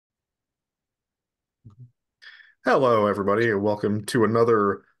Hello, everybody, and welcome to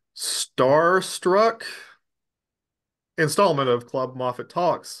another Starstruck installment of Club Moffett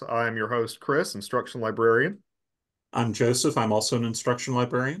Talks. I'm your host, Chris, instruction librarian, I'm Joseph. I'm also an instruction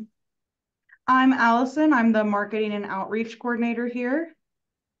librarian. I'm Allison. I'm the marketing and outreach coordinator here.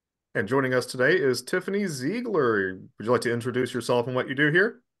 and joining us today is Tiffany Ziegler. Would you like to introduce yourself and what you do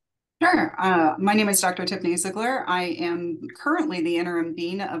here? Sure. My name is Dr. Tiffany Ziegler. I am currently the Interim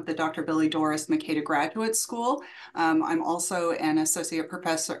Dean of the Dr. Billy Doris McAda Graduate School. I'm also an associate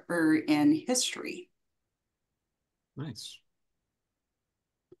professor in history. Nice.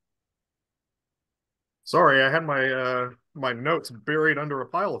 Sorry, I had my notes buried under a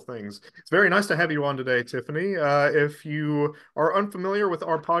pile of things. It's very nice to have you on today, Tiffany. If you are unfamiliar with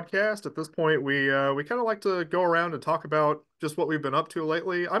our podcast, at this point we kind of like to go around and talk about just what we've been up to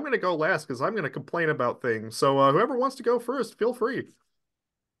lately. I'm going to go last because I'm going to complain about things. So whoever wants to go first, feel free.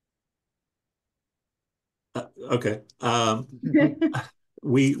 Okay.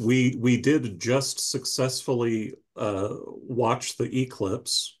 We did just successfully watch the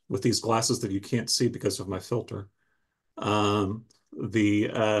eclipse with these glasses that you can't see because of my filter.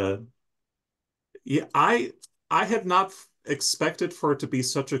 The Yeah, I had not expected for it to be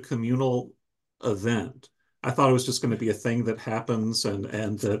such a communal event. I thought it was just going to be a thing that happens and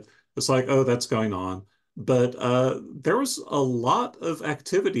that it's like, oh, that's going on. But there was a lot of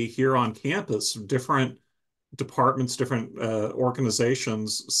activity here on campus, different departments, different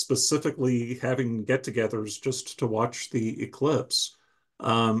organizations, specifically having get-togethers just to watch the eclipse.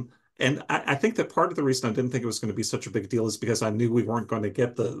 Um, and I think that part of the reason I didn't think it was going to be such a big deal is because I knew we weren't going to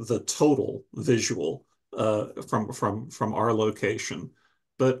get the total visual from our location.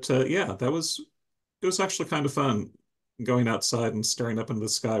 But yeah, it was actually kind of fun going outside and staring up into the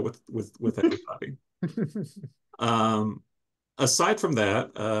sky with everybody. Um, Aside from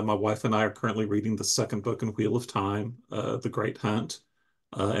that, my wife and I are currently reading the second book in Wheel of Time, The Great Hunt,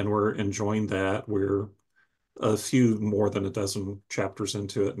 and we're enjoying that. We're a few more than a dozen chapters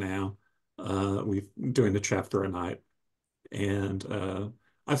into it now. We're doing a chapter a night, and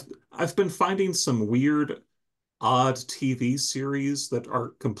I've I've been finding some weird, odd TV series that are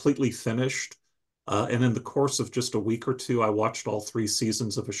completely finished. And in the course of just a week or two, I watched all three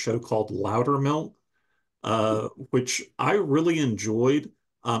seasons of a show called Loudermilk, which I really enjoyed.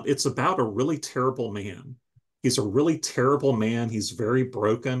 It's about a really terrible man. He's a really terrible man. He's very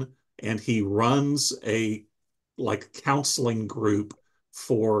broken, and he runs a like counseling group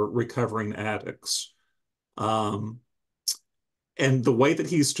for recovering addicts. Um, and the way that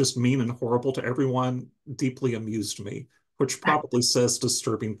he's just mean and horrible to everyone deeply amused me, which probably says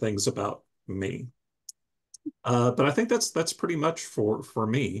disturbing things about me. But I think that's pretty much for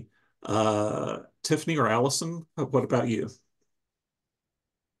me. Tiffany or Allison, what about you?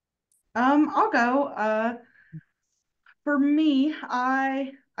 I'll go. For me,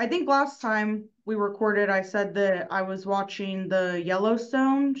 I think last time we recorded, I said that I was watching the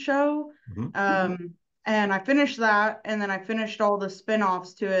Yellowstone show. Mhm. And I finished that, and then I finished all the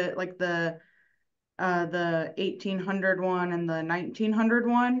spin-offs to it, like the 1800 one and the 1900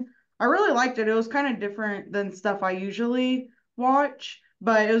 one. I really liked it. It was kind of different than stuff I usually watch,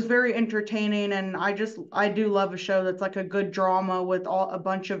 but it was very entertaining. And I do love a show that's like a good drama with a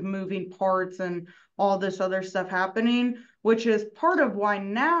bunch of moving parts and all this other stuff happening, which is part of why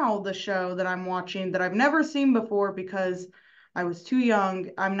now the show that I'm watching that I've never seen before because I was too young,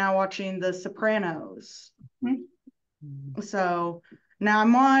 I'm now watching The Sopranos. So now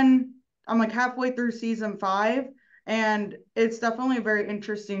I'm like halfway through season 5, and it's definitely a very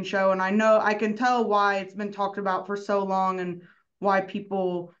interesting show. And I know I can tell why it's been talked about for so long and why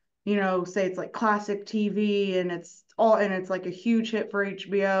people, say it's like classic TV and it's like a huge hit for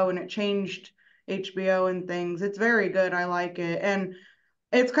HBO and it changed HBO and things. It's very good. I like it. And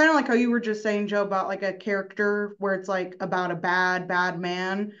it's kind of like how you were just saying, Joe, about like a character where it's like about a bad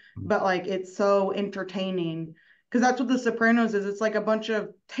man, but like it's so entertaining because that's what The Sopranos is. It's like a bunch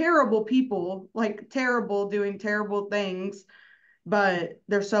of terrible people, like terrible, doing terrible things, but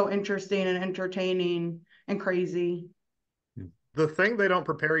they're so interesting and entertaining and crazy. The thing they don't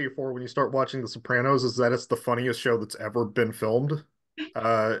prepare you for when you start watching The Sopranos is that it's the funniest show that's ever been filmed.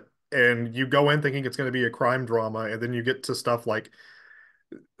 Uh, and you go in thinking it's going to be a crime drama, and then you get to stuff like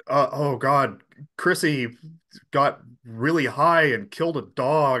oh God, Chrissy got really high and killed a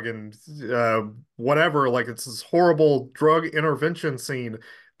dog and whatever. Like it's this horrible drug intervention scene,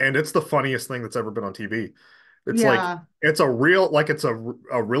 and it's the funniest thing that's ever been on TV. It's like Yeah. it's a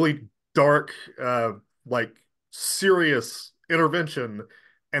really dark, like serious intervention,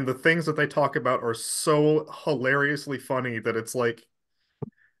 and the things that they talk about are so hilariously funny that it's like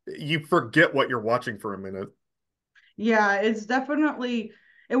you forget what you're watching for a minute. Yeah, it's definitely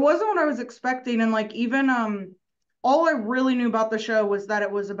it wasn't what I was expecting. And like even all I really knew about the show was that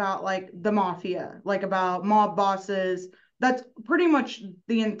it was about like the mafia, like about mob bosses. That's pretty much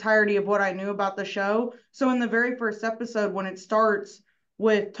the entirety of what I knew about the show. So in the very first episode, when it starts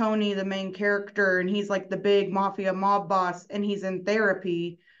with Tony, the main character, and he's like the big mafia mob boss and he's in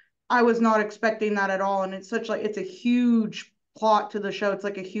therapy, I was not expecting that at all. And it's such like it's a huge plot to the show. It's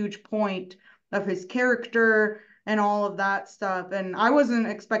like a huge point of his character and all of that stuff. And I wasn't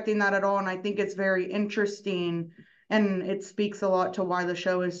expecting that at all. And I think it's very interesting. And it speaks a lot to why the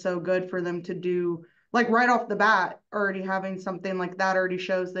show is so good for them to do, like right off the bat, already having something like that already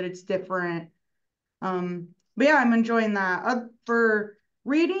shows that it's different. But yeah, I'm enjoying that. For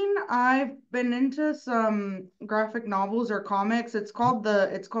reading, I've been into some graphic novels or comics. It's called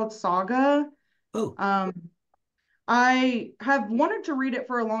Saga. Oh, Um, I have wanted to read it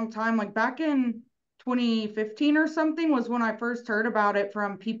for a long time, like back in 2015 or something was when I first heard about it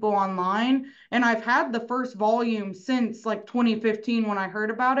from people online. And I've had the first volume since like 2015 when I heard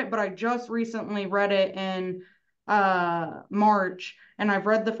about it, but I just recently read it in March and I've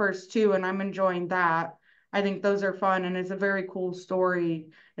read the first two and I'm enjoying that. I think those are fun and it's a very cool story.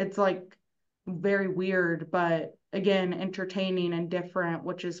 It's like very weird, but again, entertaining and different,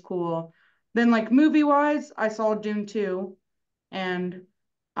 which is cool. Then like movie wise, I saw Dune 2 and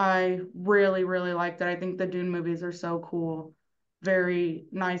I really, really liked it. I think the Dune movies are so cool. Very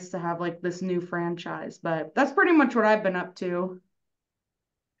nice to have like this new franchise, but that's pretty much what I've been up to.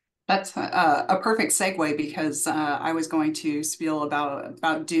 That's a perfect segue because I was going to spiel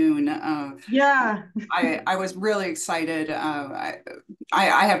about Dune. Yeah. I was really excited. I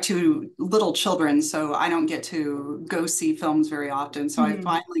have two little children, so I don't get to go see films very often. So I Mhm.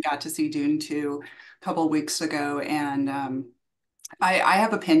 finally got to see Dune 2 a couple of weeks ago, and I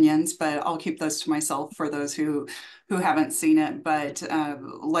have opinions, but I'll keep those to myself for those who haven't seen it. But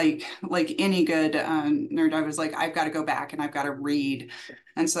like any good nerd, I was like, I've got to go back and I've got to read.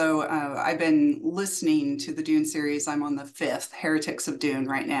 And so I've been listening to the Dune series. I'm on the fifth, Heretics of Dune,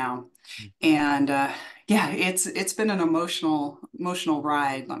 right now, and yeah, it's been an emotional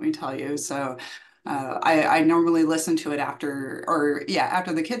ride, let me tell you. So. I normally listen to it after, or yeah,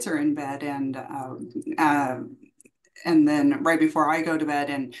 after the kids are in bed, and then right before I go to bed.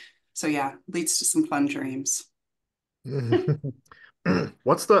 And so, yeah, leads to some fun dreams. How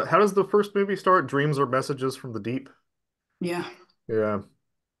does the first movie start? Dreams or messages from the deep? Yeah. Yeah.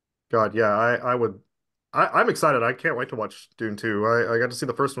 God, yeah, I'm excited. I can't wait to watch Dune 2. I got to see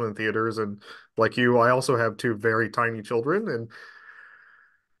the first one in theaters, and like you, I also have two very tiny children, and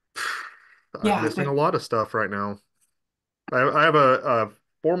I'm Yeah. missing a lot of stuff right now. I have a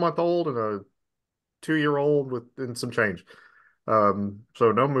 4 month old and a 2 year old with and some change.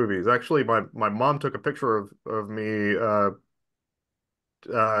 So no movies. Actually, my mom took a picture of me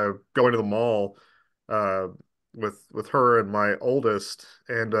going to the mall uh with her and my oldest,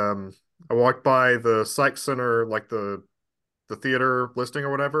 and I walked by the Psych Center, like the theater listing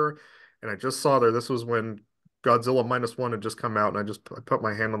or whatever, and I just saw there this was when Godzilla minus one had just come out, and I put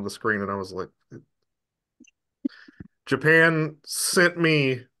my hand on the screen and I was like, Japan sent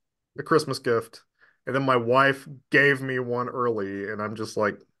me a Christmas gift, and then my wife gave me one early, and I'm just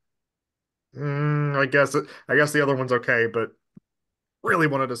like, I guess the other one's okay, but really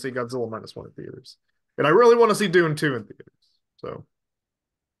wanted to see Godzilla minus one in theaters, and I really want to see Dune 2 in theaters. So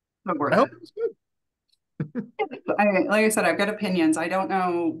But I worth hope it. it was good. Like I said, I've got opinions. I don't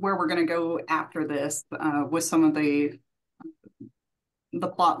know where we're going to go after this with some of the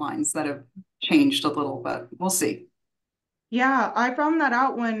plot lines that have changed a little, but we'll see. Yeah, I found that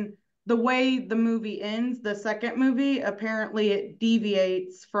out when the way the movie ends, the second movie, apparently it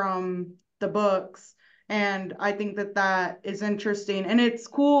deviates from the books. And I think that that is interesting. And it's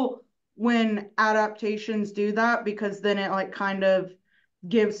cool when adaptations do that because then it like kind of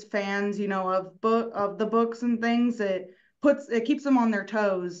gives fans, of the books and things, it keeps them on their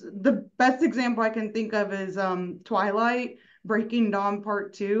toes. The best example I can think of is Twilight Breaking Dawn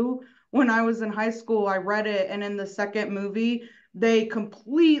Part 2. When I was in high school, I read it, and in the second movie, they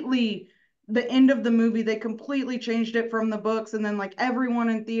completely the end of the movie they completely changed it from the books, and then like everyone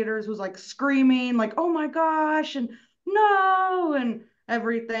in theaters was like screaming like, "Oh my gosh!" and "No!" and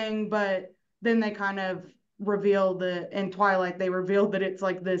everything, but then they kind of revealed that in Twilight, they revealed that it's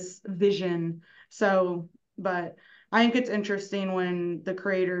like this vision. So, but I think it's interesting when the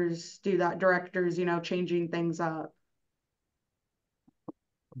creators do that, directors, changing things up.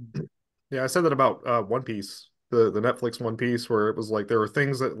 Yeah, I said that about One Piece, the Netflix One Piece, where it was like there were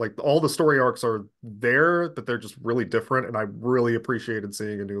things that like all the story arcs are there, but they're just really different, and I really appreciated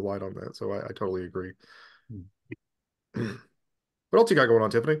seeing a new light on that. So I totally agree. What else you got going on,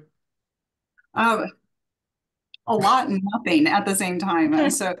 Tiffany? Uh, a lot and nothing at the same time.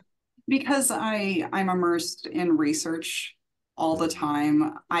 So because I'm immersed in research all the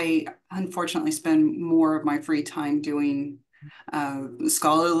time, I unfortunately spend more of my free time doing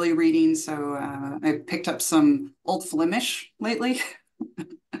scholarly reading. So I picked up some Old Flemish lately.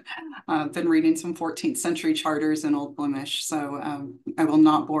 I've been reading some 14th century charters in Old Flemish, so I will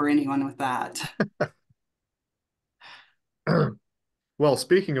not bore anyone with that. Well,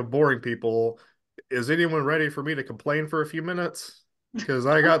 speaking of boring people, is anyone ready for me to complain for a few minutes? Because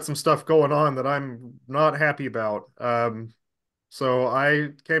I got some stuff going on that I'm not happy about. So I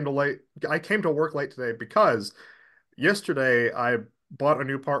came to work late today because yesterday I bought a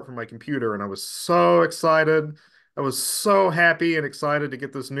new part for my computer and I was so excited. I was so happy and excited to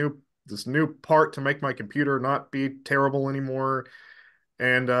get this new part to make my computer not be terrible anymore.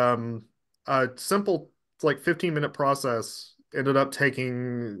 And a simple like 15-minute process ended up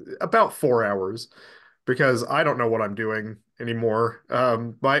taking about 4 hours because I don't know what I'm doing anymore.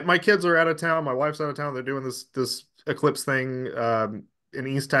 My kids are out of town. My wife's out of town. They're doing this eclipse thing in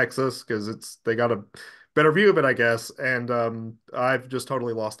East Texas because they got a better view of it, I guess. And I've just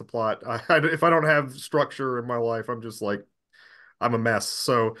totally lost the plot. If I don't have structure in my life, I'm just like I'm a mess.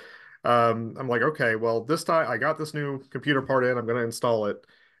 So I'm like, okay, well, this time I got this new computer part in. I'm going to install it,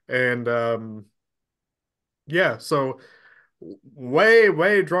 and yeah, so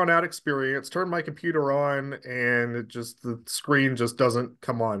way drawn out experience. Turn my computer on, and the screen just doesn't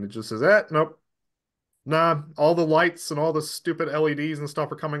come on. It just says, nope. Nah, all the lights and all the stupid LEDs and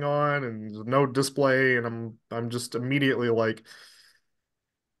stuff are coming on and no display, and I'm just immediately like,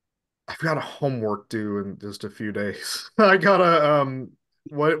 I've got a homework due in just a few days. I gotta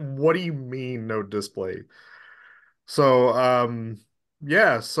what do you mean no display? So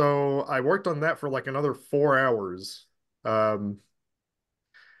yeah, so I worked on that for like another 4 hours. Um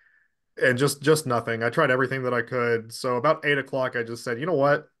and just nothing. I tried everything that I could. So about 8 o'clock I just said, you know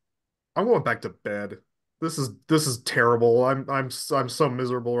what? I'm going back to bed. This is terrible. I'm so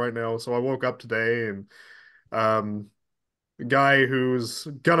miserable right now. So I woke up today and um the guy who's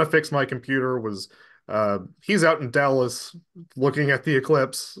gonna fix my computer was he's out in Dallas looking at the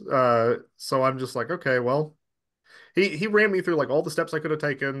eclipse. So I'm just like, okay, well, he ran me through like all the steps I could have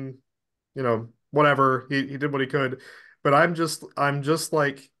taken, whatever. He did what he could. But I'm just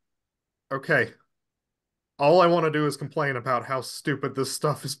like, okay, all I want to do is complain about how stupid this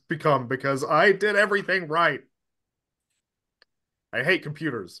stuff has become because I did everything right. I hate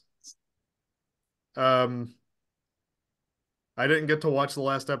computers. Um, I didn't get to watch the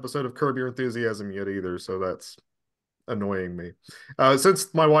last episode of Curb Your Enthusiasm yet either, so that's annoying me.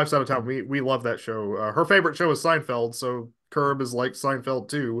 Since my wife's out of town, we love that show. Her favorite show is Seinfeld, so Curb is like Seinfeld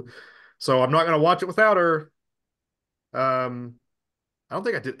too. So I'm not gonna watch it without her. Um, I don't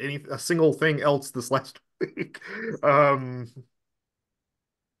think I did a single thing else this last week. Um,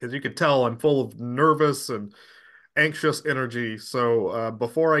 as you can tell, I'm full of nervous and anxious energy. So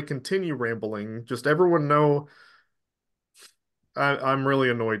before I continue rambling, just everyone know I'm really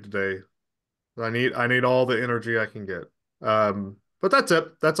annoyed today. I need all the energy I can get. But that's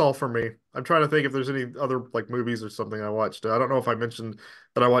it. That's all for me. I'm trying to think if there's any other like movies or something I watched. I don't know if I mentioned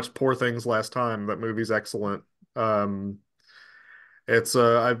that I watched Poor Things last time. That movie's excellent. It's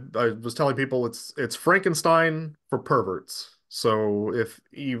I was telling people it's Frankenstein for perverts. So if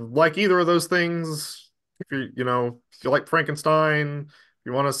you like either of those things, if you like Frankenstein, if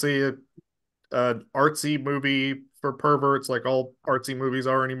you want to see a artsy movie for perverts like all artsy movies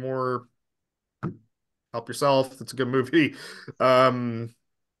are anymore, help yourself. It's a good movie. Um,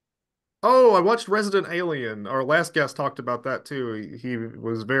 oh, I watched Resident Alien. Our last guest talked about that too. He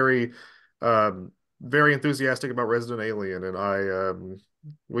was very enthusiastic about Resident Alien, and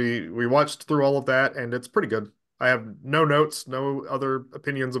we watched through all of that, and it's pretty good. I have no notes, no other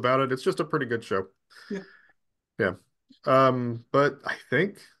opinions about it. It's just a pretty good show. Yeah. Yeah. But I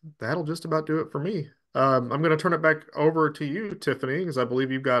think that'll just about do it for me. I'm going to turn it back over to you, Tiffany, because I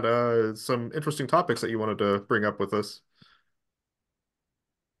believe you've got some interesting topics that you wanted to bring up with us.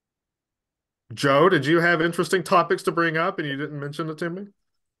 Joe, did you have interesting topics to bring up and you didn't mention it to me?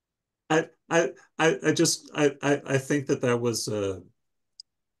 I think that was a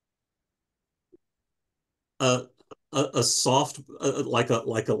a soft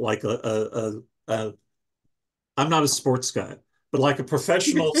I'm not a sports guy, but like a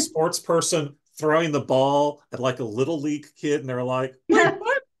professional sports person throwing the ball at like a little league kid, and they're like, "Wait,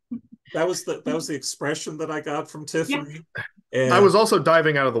 what?" That was the expression that I got from Tiffany, I and was also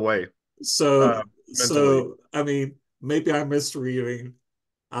diving out of the way so mentally. I mean, maybe I'm misreading.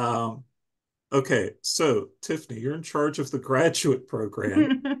 Um, Okay, so Tiffany, you're in charge of the graduate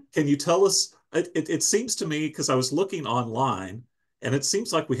program. Can you tell us? It seems to me, because I was looking online, and it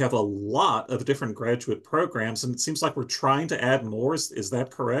seems like we have a lot of different graduate programs, and it seems like we're trying to add more. Is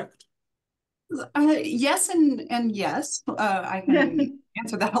that correct? Yes and yes. I can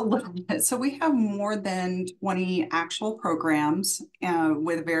answer that a little bit. So we have more than 20 actual programs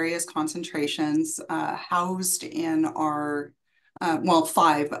with various concentrations housed in our well,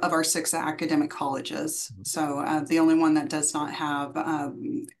 5 of our 6 academic colleges. So the only one that does not have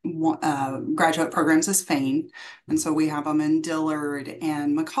graduate programs is Fane. And so we have them in Dillard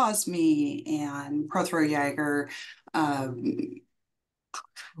and McCosme and Prothero Jaeger.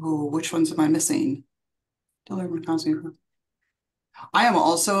 Oh, which ones am I missing? Dillard, McCosme. I am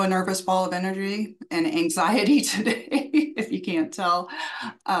also a nervous ball of energy and anxiety today, if you can't tell.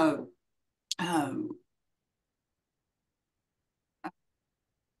 Uh, um,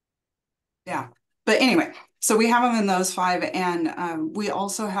 yeah, but anyway, so we have them in those 5, and we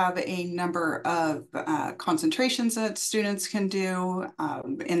also have a number of concentrations that students can do,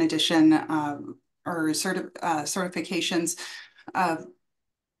 in addition, or certifications.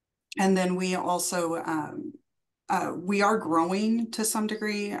 And then we also we are growing to some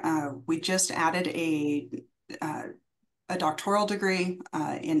degree. We just added a doctoral degree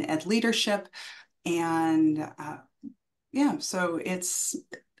in ed leadership, and yeah, so it's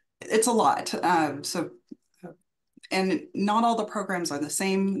a lot. And not all the programs are the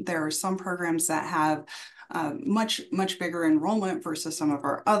same. There are some programs that have much bigger enrollment versus some of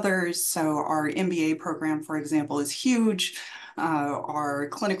our others. So our MBA program, for example, is huge. Our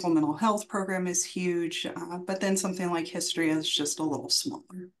clinical mental health program is huge, but then something like history is just a little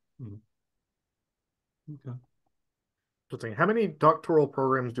smaller. Okay. Interesting. How many doctoral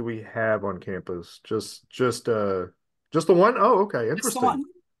programs do we have on campus? Just the one? Oh, okay. Just the Interesting. one.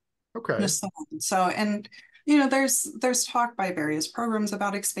 Okay. Just the one. So, and there's talk by various programs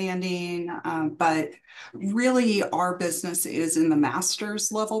about expanding, but really our business is in the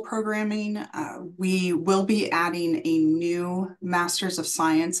master's level programming. We will be adding a new Master's of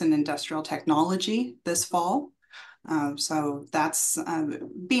Science in Industrial Technology this fall. So that's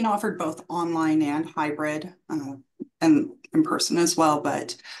being offered both online and hybrid, and in person as well,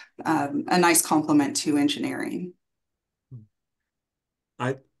 but a nice complement to engineering.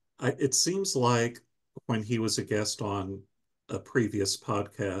 I, it seems like when he was a guest on a previous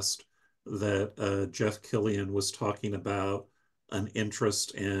podcast that Jeff Killian was talking about an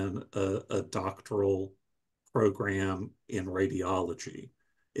interest in a doctoral program in radiology.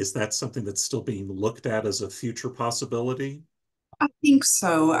 Is that something that's still being looked at as a future possibility? I think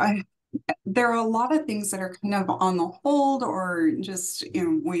so. There are a lot of things that are kind of on the hold, or just,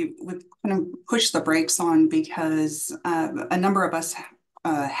 we would kind of push the brakes on because a number of us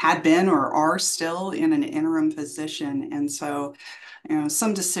had been or are still in an interim position. And so,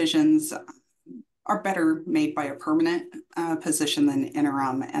 some decisions are better made by a permanent position than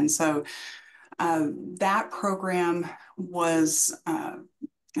interim. And so that program was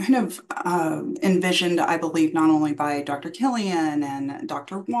kind of envisioned, I believe, not only by Dr. Killian and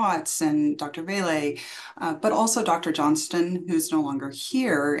Dr. Watts and Dr. Vele, but also Dr. Johnston, who's no longer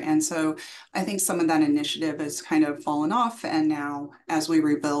here. And so I think some of that initiative has kind of fallen off. And now, as we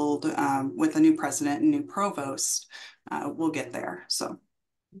rebuild with a new president and new provost, we'll get there. So.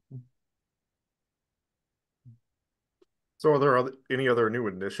 So are there any other new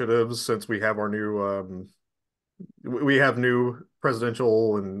initiatives since we have our new we have new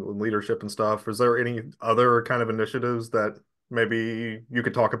presidential and leadership and stuff? Is there any other kind of initiatives that maybe you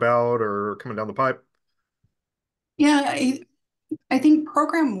could talk about or coming down the pipe? Yeah, I think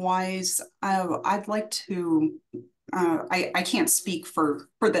program wise, I'd like to, I can't speak for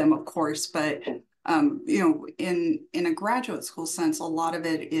them, of course, but in a graduate school sense, a lot of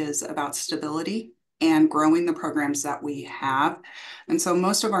it is about stability and growing the programs that we have. And so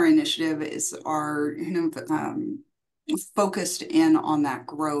most of our initiative are focused in on that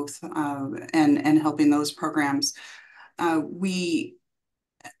growth and helping those programs. We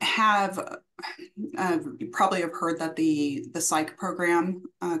have you probably have heard that the psych program,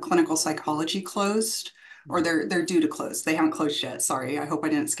 clinical psychology, closed, or they're due to close. They haven't closed yet. Sorry, I hope I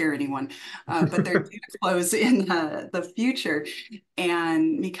didn't scare anyone. But they're due to close in the future.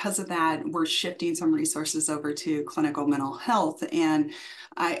 And because of that, we're shifting some resources over to clinical mental health. And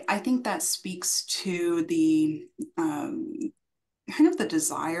I think that speaks to the kind of the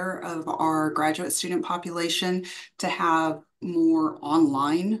desire of our graduate student population to have more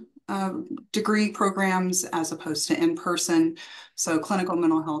online degree programs as opposed to in person. So clinical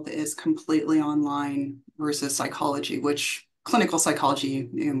mental health is completely online versus psychology, which clinical psychology,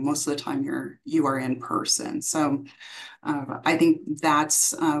 most of the time you are in person. So I think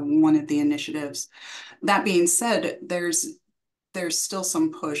that's one of the initiatives. That being said, there's still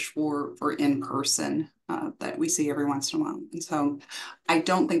some push for in person that we see every once in a while. And so I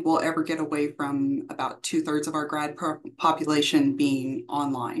don't think we'll ever get away from about 2/3 of our grad population being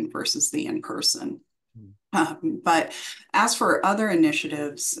online versus the in person. But as for other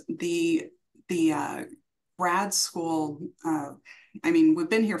initiatives, the grad school, I mean, we've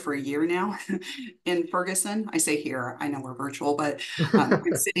been here for a year now in Ferguson. I say here, I know we're virtual, but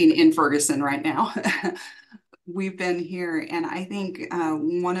I'm sitting in Ferguson right now. We've been here, and I think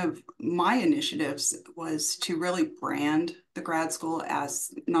one of my initiatives was to really brand the grad school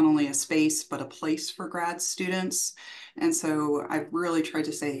as not only a space, but a place for grad students. And so I've really tried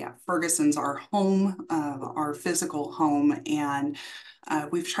to say, yeah, Ferguson's our home, our physical home, and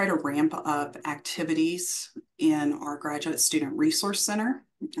we've tried to ramp up activities in our Graduate Student Resource Center.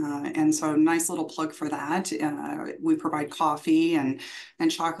 And so nice little plug for that. We provide coffee and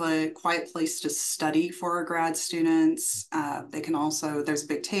chocolate, quiet place to study for our grad students. They can also, there's a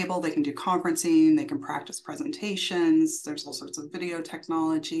big table, they can do conferencing, they can practice presentations. There's all sorts of video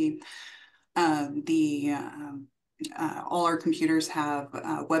technology. All our computers have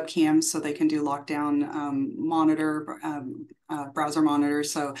webcams, so they can do lockdown browser monitor.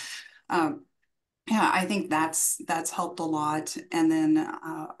 So yeah, I think that's helped a lot. And then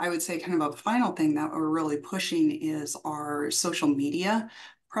I would say kind of a final thing that we're really pushing is our social media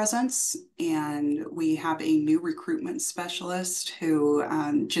presence. And we have a new recruitment specialist who,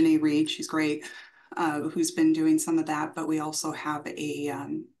 Janae Reed, she's great, who's been doing some of that. But we also have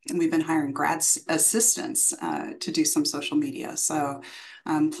we've been hiring grad assistants to do some social media. So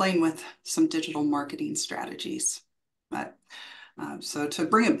playing with some digital marketing strategies. But so to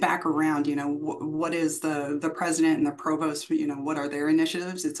bring it back around, what is the president and the provost, what are their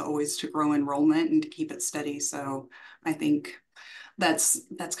initiatives? It's always to grow enrollment and to keep it steady. So I think that's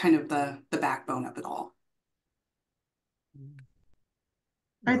kind of the backbone of it all.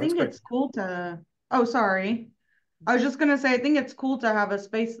 I think it's cool to, oh, sorry. I was just gonna say, I think it's cool to have a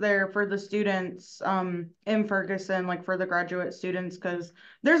space there for the students in Ferguson, like for the graduate students, because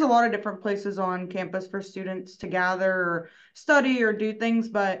there's a lot of different places on campus for students to gather or study or do things,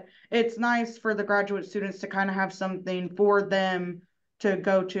 but it's nice for the graduate students to kind of have something for them to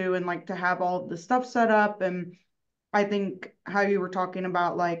go to and like to have all the stuff set up. And I think how you were talking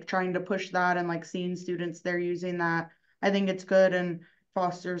about like trying to push that and like seeing students there using that, I think it's good and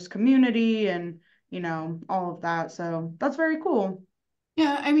fosters community and all of that. So that's very cool.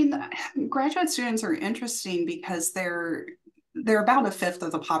 Yeah, I mean, graduate students are interesting because they're about a fifth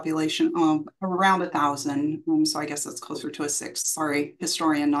of the population, around 1,000. So I guess that's closer to a sixth. Sorry,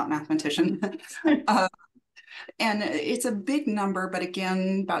 historian, not mathematician. And it's a big number, but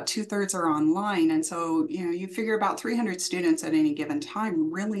again, about 2/3 are online. And so, you figure about 300 students at any given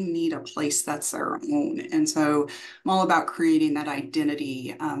time really need a place that's their own. And so I'm all about creating that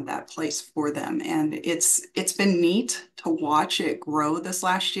identity, that place for them. And it's been neat to watch it grow this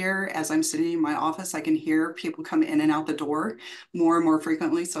last year. As I'm sitting in my office, I can hear people come in and out the door more and more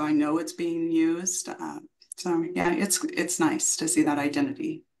frequently. So I know it's being used. So yeah, it's nice to see that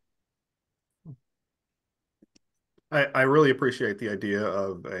identity. I really appreciate the idea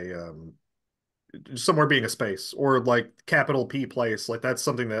of a somewhere being a space or like capital P place. Like that's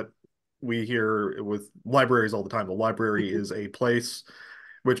something that we hear with libraries all the time. The library is a place,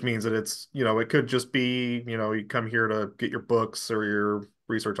 which means that it's, it could just be, you come here to get your books or your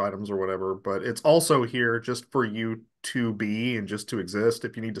research items or whatever, but it's also here just for you to be and just to exist.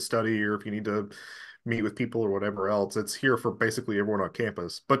 If you need to study or if you need to meet with people or whatever else, it's here for basically everyone on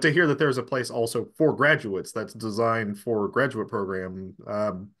campus. But to hear that there's a place also for graduates that's designed for a graduate program,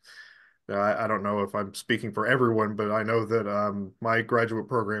 I don't know if I'm speaking for everyone, but I know that my graduate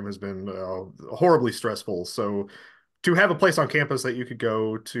program has been horribly stressful. So to have a place on campus that you could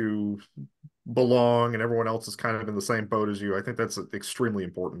go to belong and everyone else is kind of in the same boat as you, I think that's extremely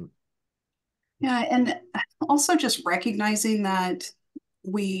important. Yeah, and also just recognizing that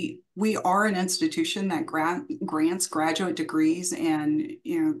we are an institution that grants graduate degrees, and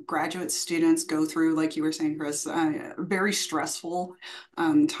graduate students go through, like you were saying, Chris, very stressful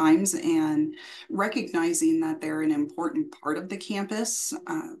times, and recognizing that they're an important part of the campus.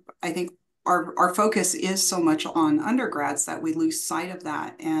 I think our focus is so much on undergrads that we lose sight of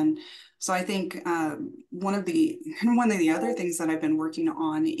that. And so I think one of the other things that I've been working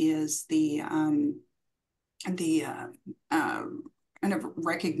on is the kind of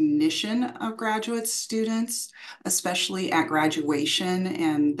recognition of graduate students, especially at graduation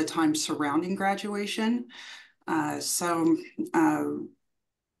and the time surrounding graduation. So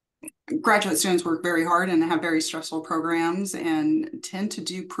graduate students work very hard and have very stressful programs and tend to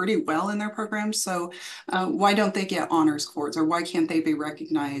do pretty well in their programs. So why don't they get honors scores, or why can't they be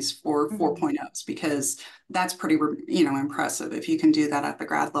recognized for 4.0s? Because that's pretty, impressive if you can do that at the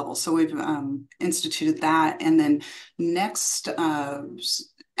grad level. So we've instituted that. And then next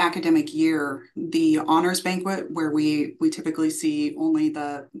academic year, the honors banquet, where we typically see only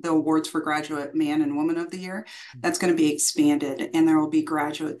the awards for graduate man and woman of the year, that's going to be expanded, and there will be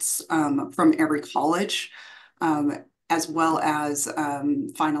graduates from every college, as well as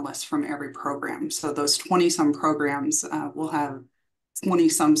finalists from every program. So those 20-some programs will have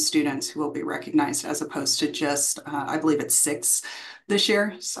 20-some students who will be recognized, as opposed to just, I believe it's 6 this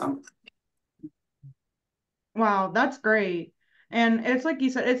year. So Wow, that's great. And it's like you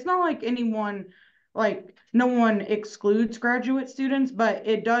said, it's not like like no one excludes graduate students, but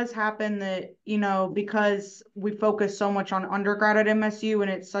it does happen that, because we focus so much on undergrad at MSU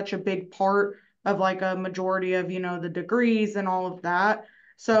and it's such a big part of like a majority of, the degrees and all of that.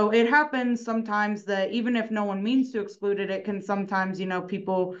 So it happens sometimes that even if no one means to exclude it, it can sometimes,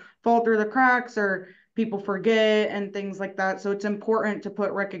 people fall through the cracks or people forget and things like that. So it's important to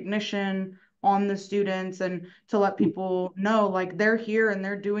put recognition on the students and to let people know like they're here and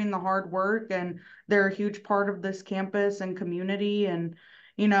they're doing the hard work and they're a huge part of this campus and community, and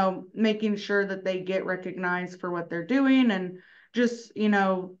making sure that they get recognized for what they're doing, and just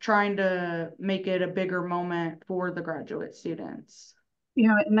trying to make it a bigger moment for the graduate students.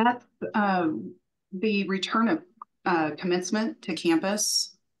 and that's the return of commencement to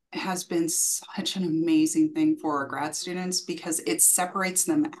campus has been such an amazing thing for our grad students, because it separates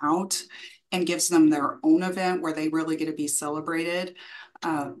them out and gives them their own event where they really get to be celebrated.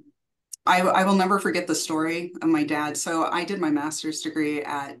 I will never forget the story of my dad. So I did my master's degree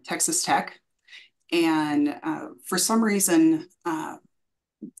at Texas Tech, and for some reason,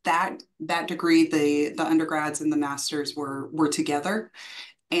 that degree, the undergrads and the masters were together.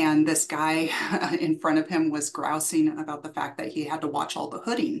 And this guy in front of him was grousing about the fact that he had to watch all the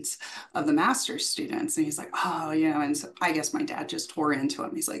hoodings of the master's students. And he's like, oh, and so I guess my dad just tore into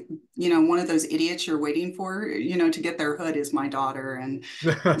him. He's like, one of those idiots you're waiting for, to get their hood is my daughter. And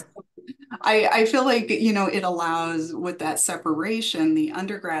I feel like, it allows, with that separation, the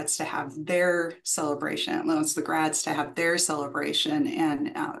undergrads to have their celebration. It allows the grads to have their celebration.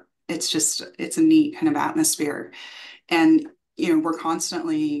 And it's a neat kind of atmosphere. And we're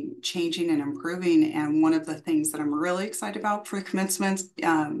constantly changing and improving. And one of the things that I'm really excited about for commencement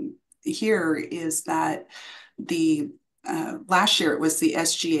here is that the last year it was the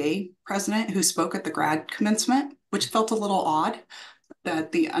SGA president who spoke at the grad commencement, which felt a little odd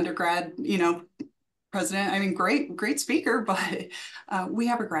that the undergrad, president, I mean, great speaker, but we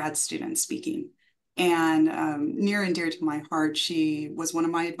have a grad student speaking. And near and dear to my heart, she was one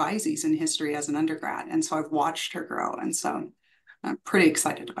of my advisees in history as an undergrad. And so I've watched her grow. And so I'm pretty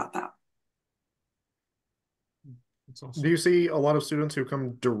excited about that. That's awesome. Do you see a lot of students who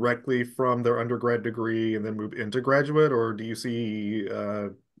come directly from their undergrad degree and then move into graduate, or do you see,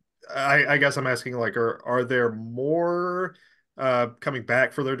 I guess I'm asking, like, are there more coming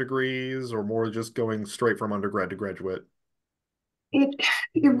back for their degrees, or more just going straight from undergrad to graduate? It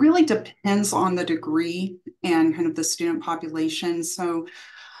really depends on the degree and kind of the student population. So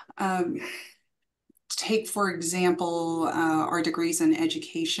take, for example, our degrees in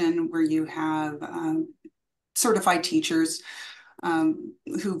education, where you have certified teachers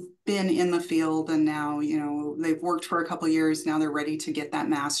who've been in the field, and now, they've worked for a couple of years. Now they're ready to get that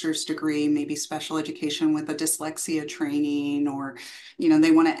master's degree, maybe special education with a dyslexia training, or,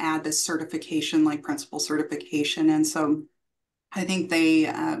 they want to add this certification like principal certification. And so I think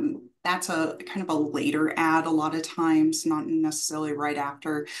that's a kind of a later add a lot of times, not necessarily right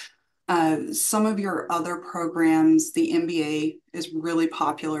after. Some of your other programs, the MBA is really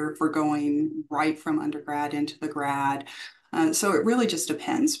popular for going right from undergrad into the grad. So it really just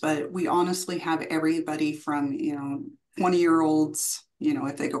depends, but we honestly have everybody from, 20-year-olds,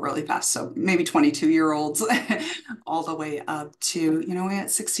 if they go really fast, so maybe 22-year-olds, all the way up to, we had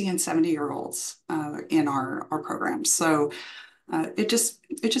 60 and 70-year-olds in our programs. So it just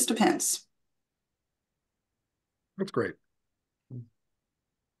depends. That's great.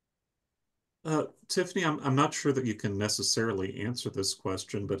 Tiffany, I'm not sure that you can necessarily answer this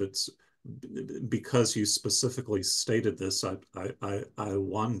question, but it's because you specifically stated this. I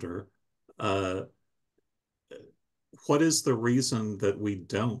wonder, what is the reason that we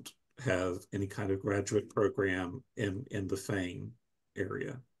don't have any kind of graduate program in the FANG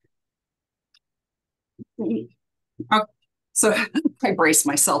area? So I brace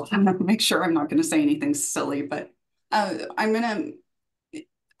myself and make sure I'm not going to say anything silly, but I'm going to,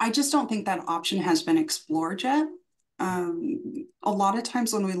 I just don't think that option has been explored yet. A lot of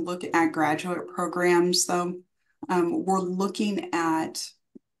times when we look at graduate programs, though, we're looking at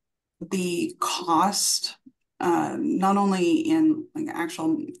the cost, not only in like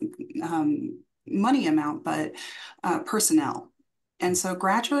actual money amount, but personnel. And so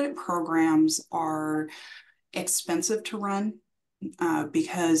graduate programs are expensive to run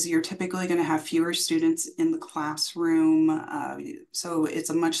because you're typically going to have fewer students in the classroom. So it's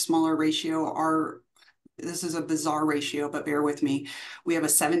a much smaller ratio. This is a bizarre ratio, but bear with me. We have a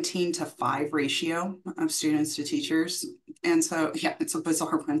 17:5 ratio of students to teachers. And so, yeah, it's a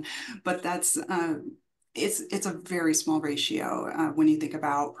bizarre one, but it's a very small ratio when you think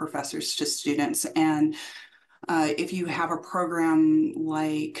about professors to students. And if you have a program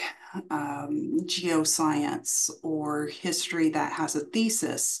like geoscience or history that has a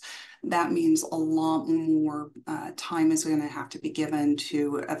thesis, that means a lot more time is going to have to be given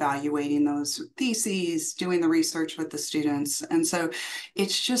to evaluating those theses, doing the research with the students. And so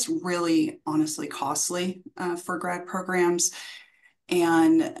it's just really honestly costly for grad programs.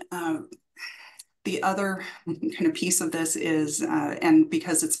 And the other kind of piece of this is, and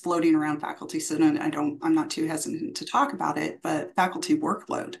because it's floating around faculty senate, I'm not too hesitant to talk about it, but faculty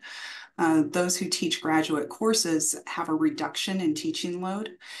workload. Those who teach graduate courses have a reduction in teaching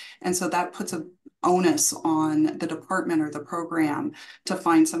load. And so that puts an onus on the department or the program to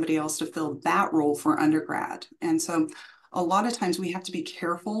find somebody else to fill that role for undergrad. And so a lot of times we have to be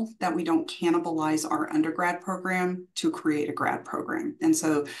careful that we don't cannibalize our undergrad program to create a grad program. And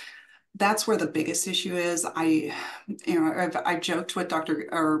so that's where the biggest issue is. I've joked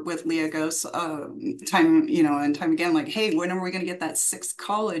with Leah Ghost time, and time again, like, hey, when are we going to get that sixth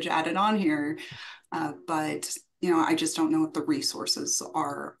college added on here? But I just don't know if the resources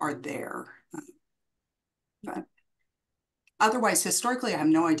are there. But otherwise, historically, I have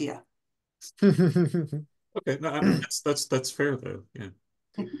no idea. Okay, no, I mean that's fair though. Yeah.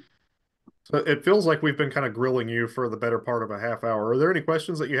 So it feels like we've been kind of grilling you for the better part of a half hour. Are there any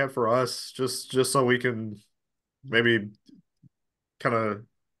questions that you have for us, just so we can maybe kind of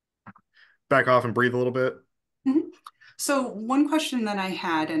back off and breathe a little bit? Mm-hmm. So one question that I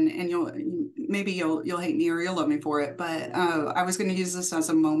had, and you'll hate me or you'll love me for it, but I was going to use this as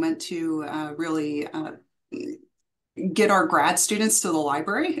a moment to really get our grad students to the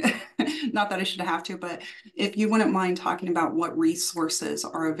library. Not that I should have to, but if you wouldn't mind talking about what resources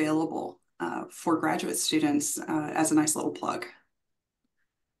are available for graduate students as a nice little plug.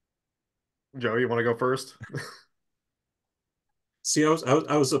 Joe, you want to go first? See,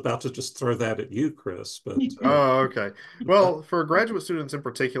 I was about to just throw that at you, Chris, but Oh, okay. Well, for graduate students in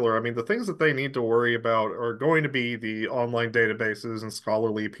particular, I mean, the things that they need to worry about are going to be the online databases and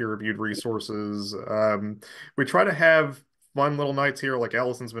scholarly peer-reviewed resources. We try to have fun little nights here. Like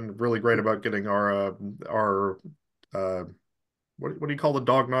Allison's been really great about getting our uh, what do you call the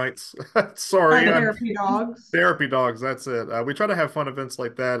dog nights? Sorry, Therapy dogs. therapy dogs. That's it. We try to have fun events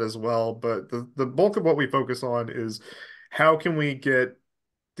like that as well, but the bulk of what we focus on is how can we get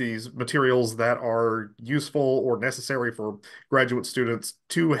these materials that are useful or necessary for graduate students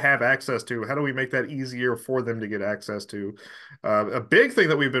to have access to. How do we make that easier for them to get access to? A big thing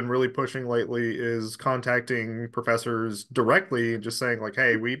that we've been really pushing lately is contacting professors directly and just saying like,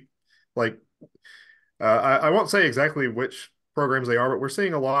 hey, we like, I won't say exactly which programs they are, but we're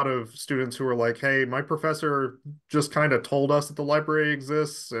seeing a lot of students who are like, hey, my professor just kind of told us that the library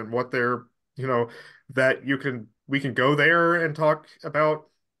exists and what they're, that we can go there and talk about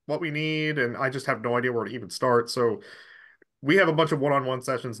what we need, and I just have no idea where to even start. So we have a bunch of one-on-one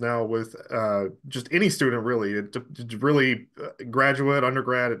sessions now with just any student, really. Really graduate,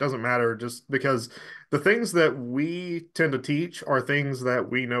 undergrad, it doesn't matter, just because the things that we tend to teach are things that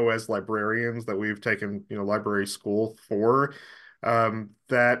we know as librarians that we've taken, library school for.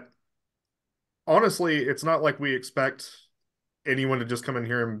 That honestly, it's not like we expect anyone to just come in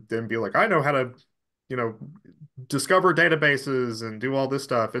here and be like, I know how to, you know, discover databases and do all this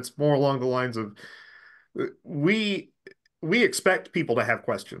stuff. It's more along the lines of we we expect people to have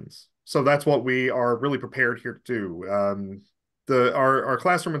questions. So that's what we are really prepared here to do. Our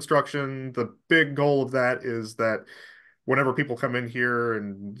classroom instruction, the big goal of that is that whenever people come in here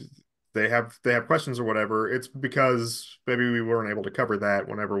and they have questions or whatever, it's because maybe we weren't able to cover that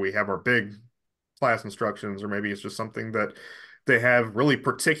whenever we have our big class instructions, or maybe it's just something that they have really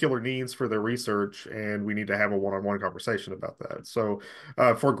particular needs for their research, and we need to have a one-on-one conversation about that. So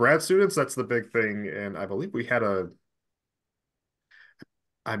for grad students, that's the big thing. And I believe we had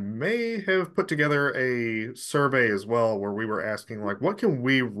I may have put together a survey as well where we were asking like what can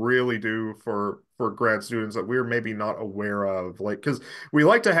we really do for grad students that we're maybe not aware of, like because we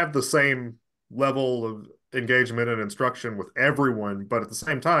like to have the same level of engagement and instruction with everyone, but at the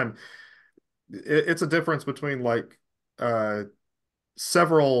same time it's a difference between like uh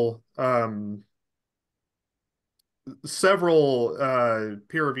several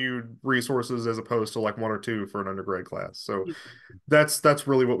peer-reviewed resources as opposed to like one or two for an undergrad class. So that's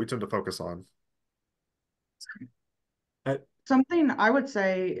really what we tend to focus on. Uh, Something I would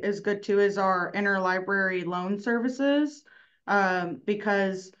say is good too is our interlibrary loan services,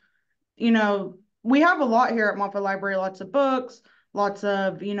 because we have a lot here at Moffett Library, lots of books, lots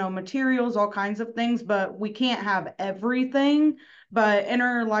of, materials, all kinds of things, but we can't have everything. But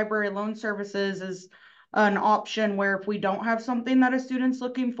interlibrary loan services is an option where if we don't have something that a student's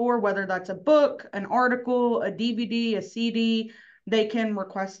looking for, whether that's a book, an article, a DVD, a CD, they can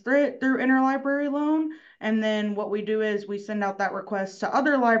request it through interlibrary loan. And then what we do is we send out that request to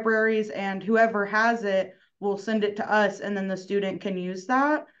other libraries, and whoever has it will send it to us, and then the student can use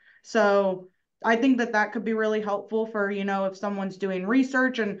that. So I think that that could be really helpful for, if someone's doing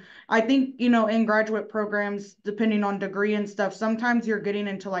research. And I think, in graduate programs, depending on degree and stuff, sometimes you're getting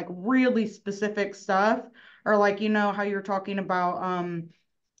into like really specific stuff, or like, how you're talking about,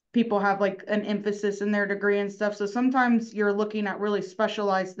 people have like an emphasis in their degree and stuff. So sometimes you're looking at really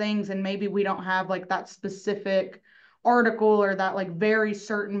specialized things, and maybe we don't have like that specific article or that like very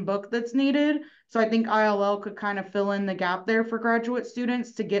certain book that's needed. So I think ILL could kind of fill in the gap there for graduate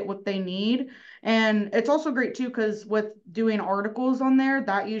students to get what they need. And it's also great too, because with doing articles on there,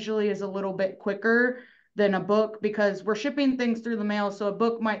 that usually is a little bit quicker than a book because we're shipping things through the mail. So a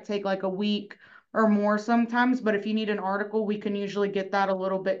book might take like a week or more sometimes, but if you need an article, we can usually get that a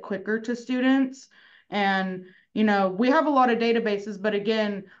little bit quicker to students. And, we have a lot of databases, but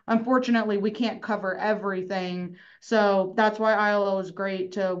again, unfortunately, we can't cover everything. So that's why ILO is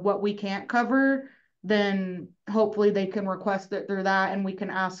great to what we can't cover. Then hopefully they can request it through that and we can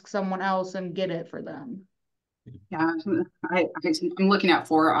ask someone else and get it for them. Yeah, I'm looking at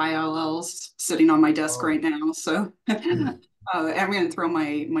 4 ILLs sitting on my desk Oh. right now. So I'm going to throw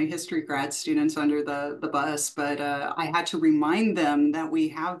my history grad students under the bus, but I had to remind them that we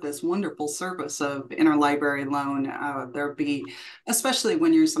have this wonderful service of interlibrary loan. There'd be, especially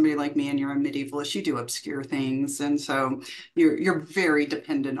when you're somebody like me and you're a medievalist, you do obscure things, and so you're very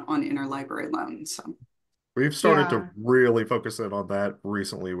dependent on interlibrary loans. So. We've started to Yeah. really focus in on that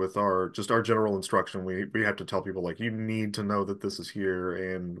recently with our general instruction. We have to tell people like you need to know that this is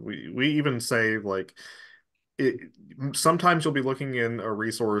here, and we even say like it sometimes you'll be looking in a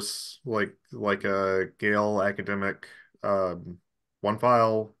resource like a Gale academic one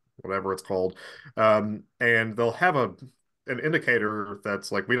file, whatever it's called, and they'll have an indicator that's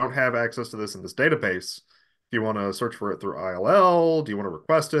like we don't have access to this in this database. Do you want to search for it through ILL? Do you want to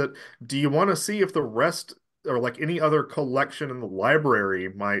request it? Do you want to see if the rest or like any other collection in the library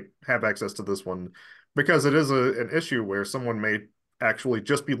might have access to this one? Because it is an issue where someone may actually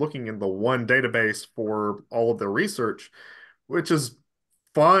just be looking in the one database for all of their research, which is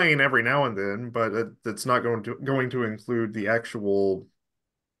fine every now and then, but it's not going to include the actual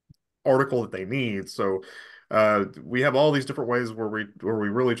article that they need. So we have all these different ways where we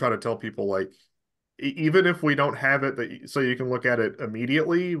really try to tell people like even if we don't have it so you can look at it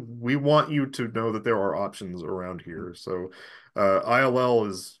immediately, we want you to know that there are options around here. So ILL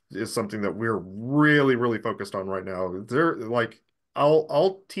is something that we're really, really focused on right now. They're like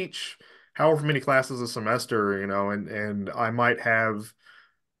I'll teach however many classes a semester, and I might have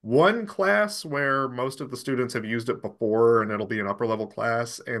one class where most of the students have used it before, and it'll be an upper level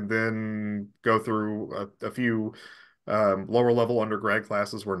class, and then go through a few lower level undergrad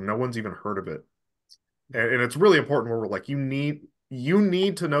classes where no one's even heard of it. And it's really important where we're like, you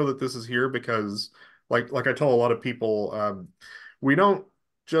need to know that this is here because like I tell a lot of people, we don't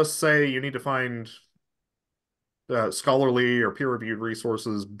just say you need to find scholarly or peer-reviewed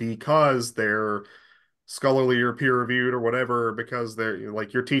resources because they're scholarly or peer-reviewed or whatever, because they're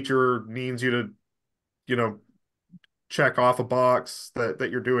like your teacher needs you to, you know, check off a box that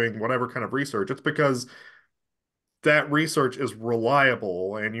you're doing whatever kind of research. It's because that research is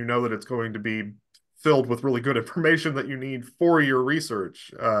reliable and you know that it's going to be filled with really good information that you need for your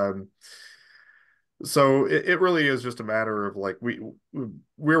research. So it really is just a matter of like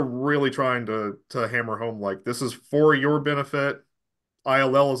we're really trying to hammer home like this is for your benefit.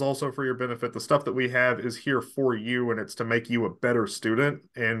 ILL is also for your benefit. The stuff that we have is here for you, and it's to make you a better student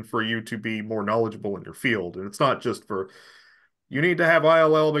and for you to be more knowledgeable in your field. And it's not just for you need to have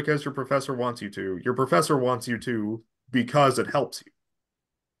ILL because your professor wants you to. Your professor wants you to because it helps you.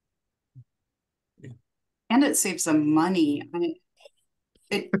 And it saves them money.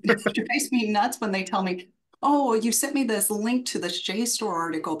 It drives me nuts when they tell me, oh, you sent me this link to this JSTOR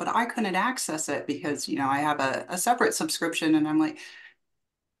article, but I couldn't access it because, I have a separate subscription. And I'm like,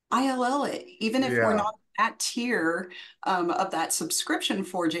 ILL it. Even if we're Yeah. not at tier of that subscription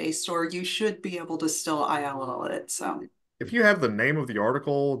for JSTOR, you should be able to still ILL it. So, If you have the name of the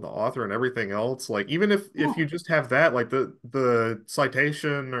article, the author, and everything else, like even if yeah. you just have that, like the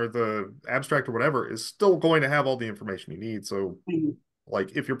citation or the abstract or whatever is still going to have all the information you need. So Mhm.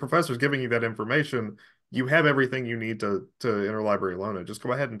 like if your professor's giving you that information, you have everything you need to interlibrary loan it. Just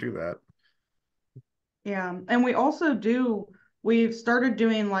go ahead and do that. Yeah, and we've started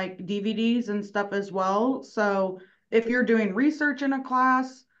doing like DVDs and stuff as well. So if you're doing research in a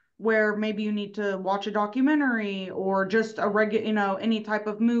class where maybe you need to watch a documentary or just a regular, any type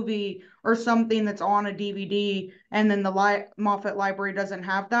of movie or something that's on a DVD, and then the Moffett library doesn't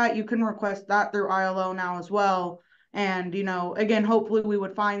have that, you can request that through ILO now as well. And, again, hopefully we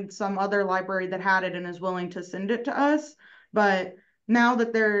would find some other library that had it and is willing to send it to us. But now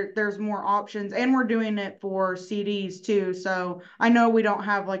that there's more options, and we're doing it for CDs too. So I know we don't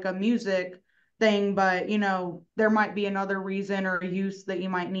have like a music thing, but there might be another reason or use that you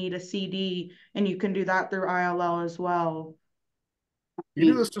might need a CD, and you can do that through ILL as well. You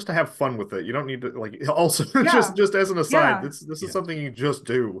do this just to have fun with it. You don't need to like also Yeah, just as an aside, yeah. this is Yeah. something you just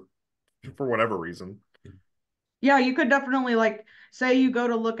do for whatever reason. Yeah, you could definitely like say you go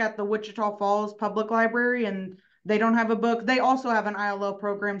to look at the Wichita Falls Public Library and they don't have a book. They also have an ILO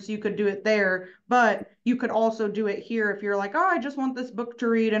program, so you could do it there, but you could also do it here if you're like, oh, I just want this book to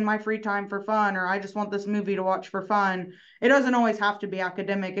read in my free time for fun, or I just want this movie to watch for fun. It doesn't always have to be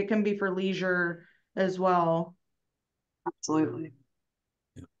academic, it can be for leisure as well. Absolutely.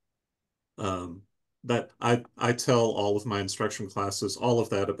 Yeah. Um, that I tell all of my instruction classes all of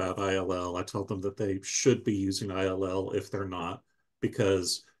that about ILL. I tell them that they should be using ILL if they're not,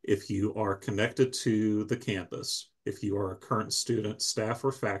 because if you are connected to the campus, if you are a current student, staff,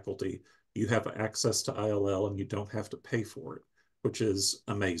 or faculty, you have access to ILL and you don't have to pay for it, which is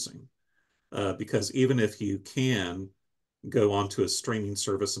amazing. Because even if you can go onto a streaming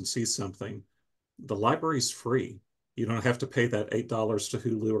service and see something, the library's free. You don't have to pay that $8 to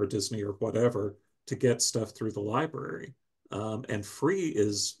Hulu or Disney or whatever to get stuff through the library. And free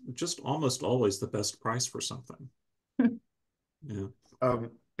is just almost always the best price for something. Yeah.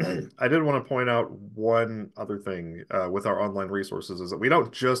 I did want to point out one other thing with our online resources is that we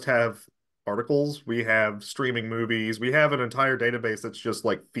don't just have articles, we have streaming movies, we have an entire database that's just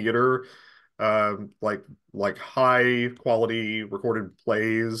like theater, like high quality recorded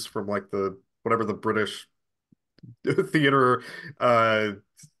plays from like the whatever the British theater uh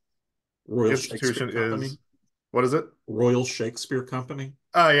Royal Shakespeare institution Company. is. What is it? Royal Shakespeare Company.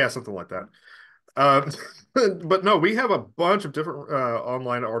 Yeah, something like that. Uh, but no, we have a bunch of different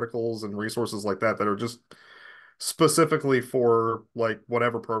online articles and resources like that that are just specifically for like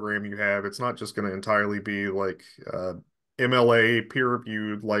whatever program you have. It's not just going to entirely be like MLA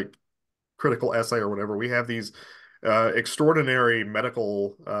peer-reviewed like critical essay or whatever. We have these extraordinary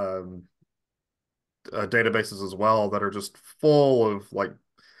medical databases as well that are just full of like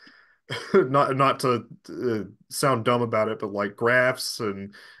not to sound dumb about it, but like graphs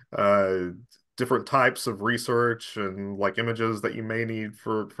and uh, different types of research and like images that you may need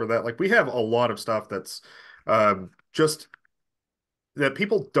for that. Like we have a lot of stuff that's just that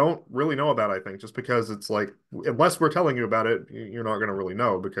people don't really know about, I think, just because it's like unless we're telling you about it, you're not going to really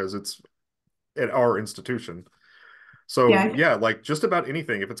know because it's at our institution. So Yeah, yeah, like just about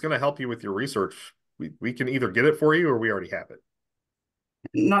anything, if it's going to help you with your research, we can either get it for you or we already have it.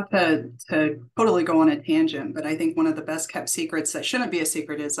 not to totally go on a tangent, but I think one of the best kept secrets that shouldn't be a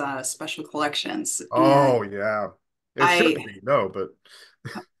secret is special collections. And Oh yeah. It I, shouldn't be, no, but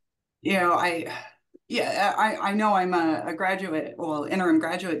you know, I, yeah, I know I'm a graduate, well, interim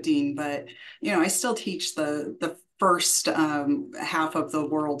graduate dean, but I still teach the first half of the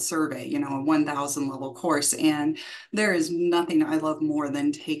world survey, a 1,000 level course, and there is nothing I love more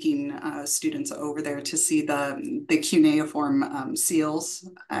than taking students over there to see the cuneiform seals.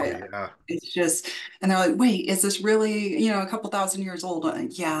 oh yeah. It's just, and they're like, wait, is this really, a couple thousand years old?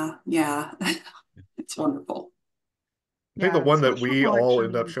 Yeah, yeah, it's wonderful. I think the Yeah, one that special we all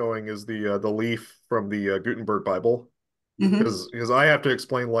end up collection. showing is the leaf from the Gutenberg Bible Hmm. because I have to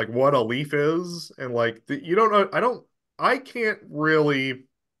explain like what a leaf is and like you don't know I can't really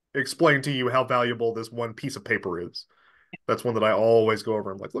explain to you how valuable this one piece of paper is. That's one that I always go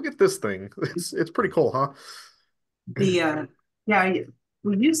over. I'm like, look at this thing. It's pretty cool, huh? The yeah,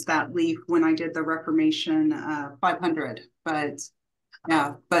 we used that leaf when I did the Reformation 500, but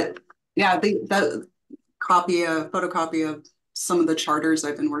yeah, the photocopy of some of the charters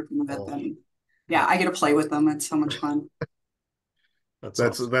I've been working with. Oh. And yeah, I get to play with them. It's so much fun. That's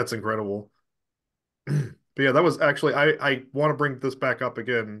awesome. That's incredible. But yeah, that was actually I want to bring this back up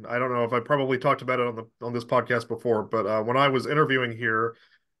again. I don't know if I probably talked about it on this podcast before, but when I was interviewing here,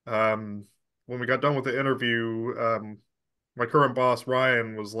 um, when we got done with the interview, my current boss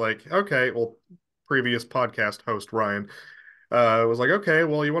Ryan was like, "Okay, well, previous podcast host Ryan was like, okay,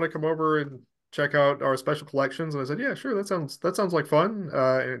 well, you want to come over and check out our special collections?" And I said, "Yeah, sure. That sounds like fun."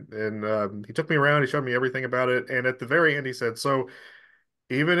 And he took me around. He showed me everything about it. And at the very end, he said, "So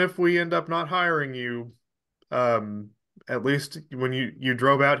even if we end up not hiring you, um, at least when you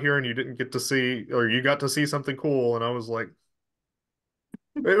drove out here and you didn't get to see, or you got to see something cool." And I was like,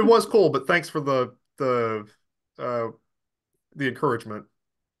 "It was cool, but thanks for uh the encouragement."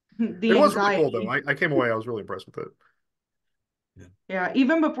 The It was really cool anxiety. though. I came away. I was really impressed with it. Yeah,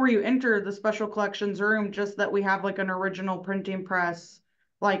 even before you enter the special collections room, just that we have like an original printing press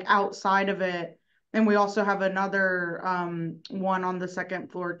like outside of it. And we also have another one on the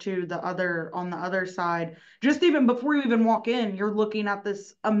second floor too, the other on the other side. Just even before you even walk in, you're looking at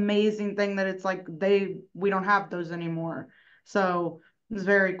this amazing thing that it's like we don't have those anymore. So it's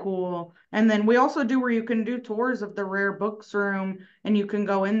very cool. And then we also do where you can do tours of the rare books room, and you can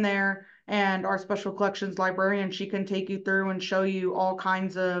go in there, and our special collections librarian, she can take you through and show you all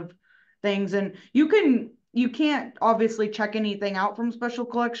kinds of things. And you can't obviously check anything out from special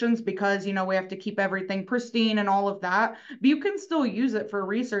collections because we have to keep everything pristine and all of that, but you can still use it for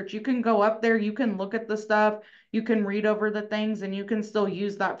research. You can go up there, you can look at the stuff, you can read over the things, and you can still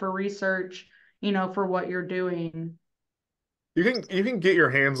use that for research, for what you're doing. You can get your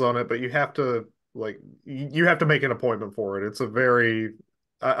hands on it, but you have to you have to make an appointment for it. It's a very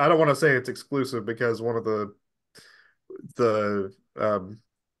I don't want to say it's exclusive because one of the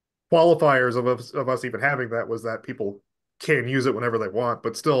qualifiers of us even having that was that people can use it whenever they want,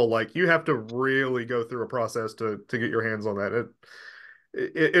 but still like you have to really go through a process to get your hands on that.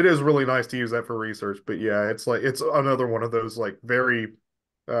 It is really nice to use that for research, but yeah, it's like it's another one of those like very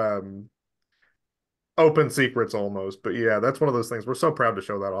um open secrets almost. But yeah, that's one of those things. We're so proud to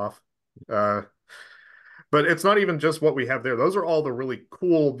show that off. Uh, but it's not even just what we have there. Those are all the really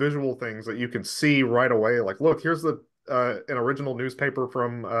cool visual things that you can see right away. Like, look, here's the an original newspaper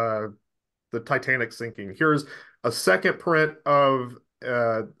from the Titanic sinking. Here's a second print of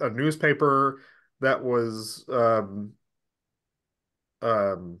a newspaper that was um,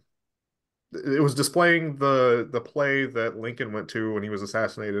 it was displaying the play that Lincoln went to when he was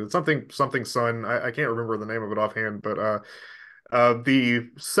assassinated. It's something Sun. I can't remember the name of it offhand, but the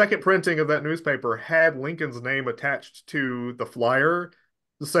second printing of that newspaper had Lincoln's name attached to the flyer,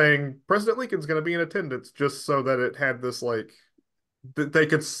 saying President Lincoln's going to be in attendance, just so that it had this like that they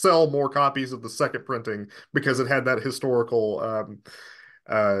could sell more copies of the second printing because it had that historical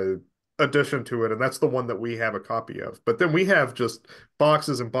uh, addition to it, and that's the one that we have a copy of. But then we have just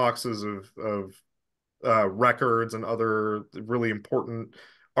boxes and boxes of records and other really important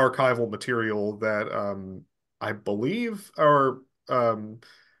archival material that I believe our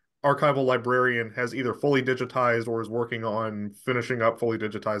archival librarian has either fully digitized or is working on finishing up fully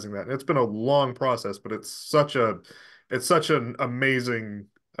digitizing that. And it's been a long process, but it's such an amazing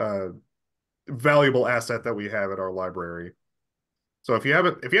valuable asset that we have at our library. So if you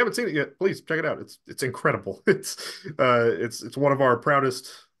haven't seen it yet, please check it out. It's incredible. It's one of our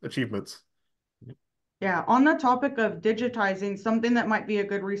proudest achievements. Yeah, on the topic of digitizing, something that might be a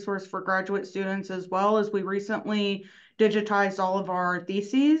good resource for graduate students as well is we recently digitized all of our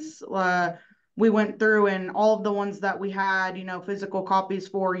theses. We went through, and all of the ones that we had, physical copies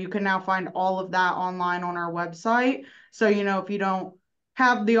for, you can now find all of that online on our website. So, if you don't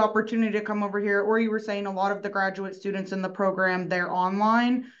have the opportunity to come over here, or you were saying a lot of the graduate students in the program, they're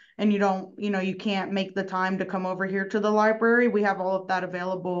online and you can't make the time to come over here to the library, we have all of that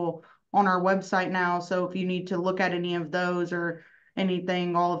available on our website now. So if you need to look at any of those or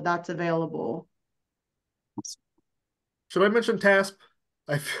anything, all of that's available. Should I mention TASP?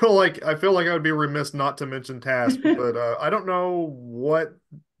 I feel like I would be remiss not to mention TASP, but I don't know what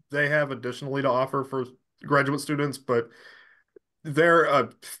they have additionally to offer for graduate students, but they're a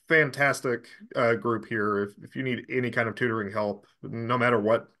fantastic group here. If you need any kind of tutoring help, no matter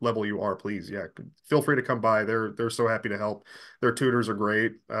what level you are, please, yeah, feel free to come by. They're so happy to help. Their tutors are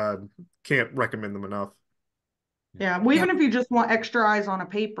great. Can't recommend them enough. Yeah, well, even if you just want extra eyes on a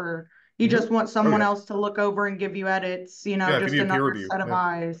paper, you just want someone else to look over and give you edits, Yeah, give just you a peer another review. set of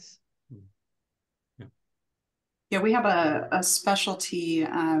eyes. Yeah, we have a specialty,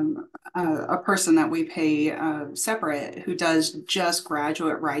 a person that we pay separate who does just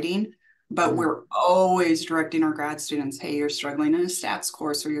graduate writing. but Mm. we're always directing our grad students, hey, you're struggling in a stats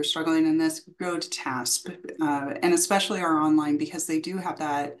course or you're struggling in this, go to TASP. And especially our online, because they do have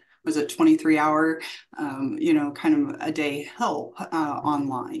that, was it 23-hour, kind of a day help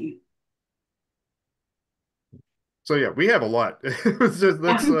online. So yeah, we have a lot. It's just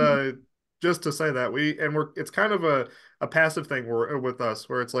that's just to say that we're it's kind of a passive thing where with us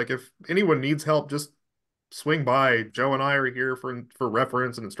where it's like if anyone needs help, just swing by. Joe and I are here for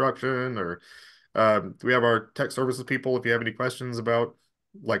reference and instruction, or we have our tech services people if you have any questions about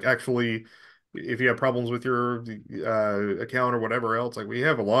like actually if you have problems with your account or whatever else. Like we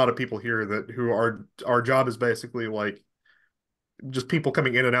have a lot of people here that who are our job is basically like just people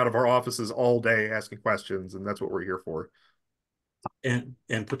coming in and out of our offices all day asking questions, and that's what we're here for. And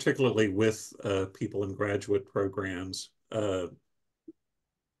particularly with people in graduate programs,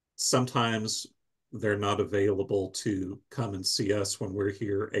 sometimes they're not available to come and see us when we're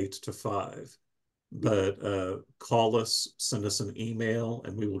here 8 to 5. But call us, send us an email,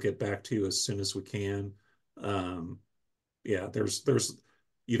 and we will get back to you as soon as we can. Yeah, there's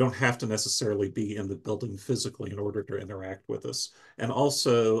you don't have to necessarily be in the building physically in order to interact with us. And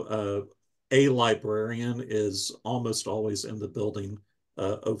also, a librarian is almost always in the building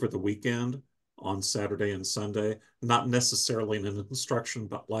over the weekend on Saturday and Sunday. Not necessarily an instruction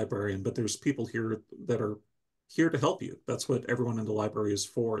librarian, but there's people here that are here to help you. That's what everyone in the library is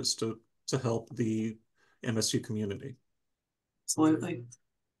for, is to help the MSU community. Absolutely.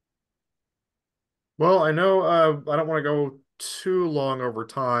 Well, I know I don't want to go too long over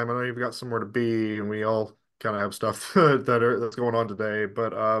time. I know you've got somewhere to be, and we all kind of have stuff that's going on today.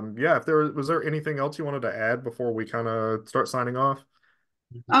 But yeah, if was there anything else you wanted to add before we kind of start signing off?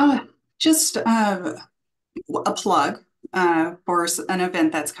 Just a plug for an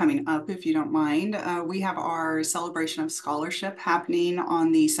event that's coming up, if you don't mind. We have our celebration of scholarship happening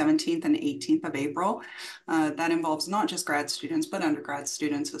on the 17th and 18th of April. That involves not just grad students, but undergrad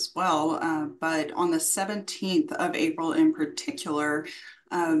students as well. But on the 17th of April in particular,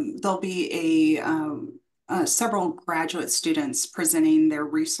 there'll be several graduate students presenting their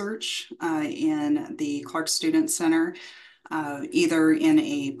research in the Clark Student Center, either in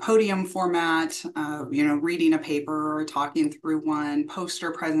a podium format, reading a paper or talking through one,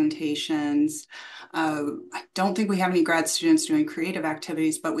 poster presentations. I don't think we have any grad students doing creative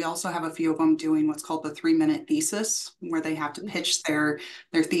activities, but we also have a few of them doing what's called the 3-minute thesis, where they have to pitch their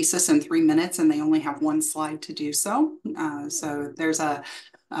thesis in 3 minutes and they only have one slide to do so. So there's a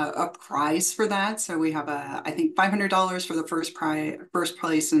prize for that. So we have I think $500 for the first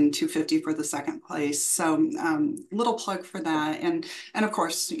place and $250 for the second place. So little plug for that. And of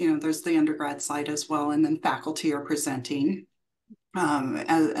course, there's the undergrad side as well. And then faculty are presenting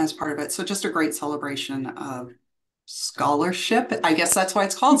as part of it. So just a great celebration of scholarship. I guess that's why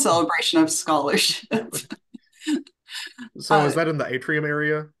it's called Celebration of Scholarship. So is that in the atrium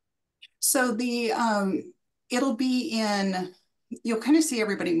area? So it'll be in, you'll kind of see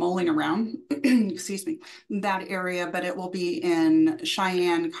everybody mulling around, excuse me, that area, but it will be in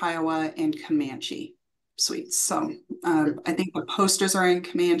Cheyenne, Kiowa, and Comanche suites. So I think the posters are in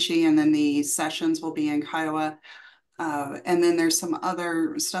Comanche, and then the sessions will be in Kiowa. And then there's some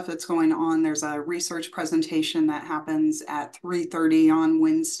other stuff that's going on. There's a research presentation that happens at 3:30 on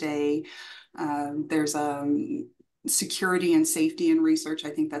Wednesday. There's security and safety and research. I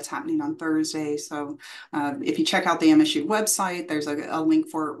think that's happening on Thursday. So if you check out the MSU website, there's a link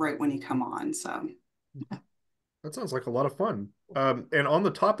for it right when you come on. So that sounds like a lot of fun. And on the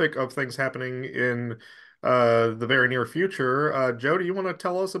topic of things happening in the very near future, Joe, do you want to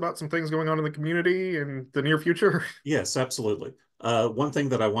tell us about some things going on in the community in the near future? Yes, absolutely. One thing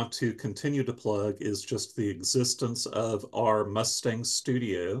that I want to continue to plug is just the existence of our Mustang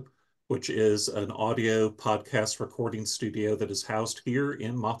Studio, which is an audio podcast recording studio that is housed here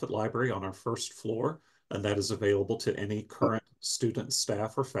in Moffett Library on our first floor, and that is available to any current student,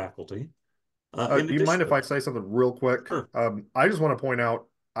 staff, or faculty. Do you mind if I say something real quick? Sure. I just want to point out,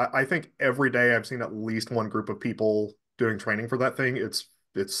 I think every day I've seen at least one group of people doing training for that thing. It's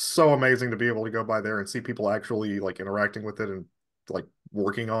so amazing to be able to go by there and see people actually like interacting with it and like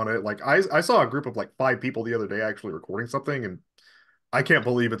working on it. Like I saw a group of like 5 people the other day actually recording something, and I can't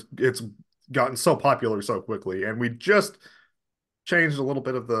believe it's gotten so popular so quickly. And we just changed a little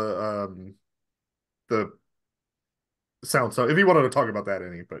bit of the sound. So if you wanted to talk about that,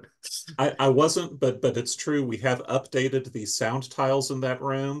 but I wasn't, but it's true. We have updated the sound tiles in that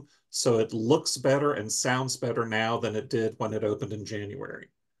room, so it looks better and sounds better now than it did when it opened in January.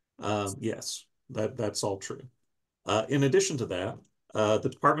 Yes, that's all true. In addition to that, the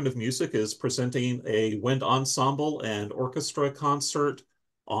Department of Music is presenting a wind ensemble and orchestra concert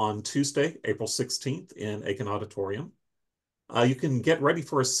on Tuesday, April 16th in Aiken Auditorium. You can get ready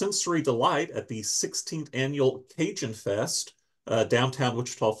for a sensory delight at the 16th Annual Cajun Fest, downtown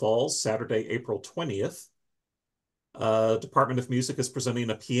Wichita Falls, Saturday, April 20th. Department of Music is presenting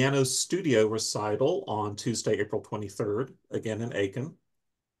a piano studio recital on Tuesday, April 23rd, again in Aiken.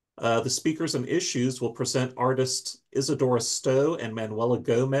 The speakers and issues will present artists Isadora Stowe and Manuela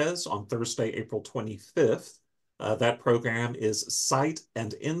Gomez on Thursday, April 25th. That program is Sight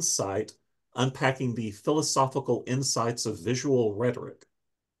and Insight, Unpacking the Philosophical Insights of Visual Rhetoric.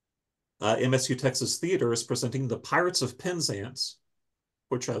 MSU Texas Theater is presenting The Pirates of Penzance,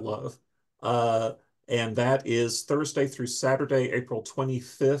 which I love. And that is Thursday through Saturday, April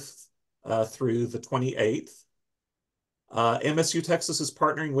 25th through the 28th. MSU Texas is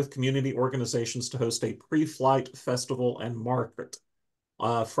partnering with community organizations to host a pre-flight festival and market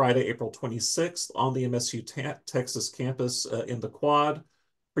Friday, April 26th on the MSU Texas campus in the Quad.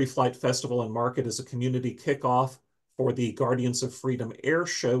 Pre-flight festival and market is a community kickoff for the Guardians of Freedom Air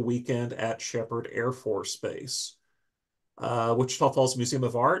Show weekend at Shepherd Air Force Base. Wichita Falls Museum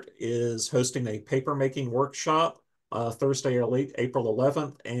of Art is hosting a papermaking workshop Thursday, April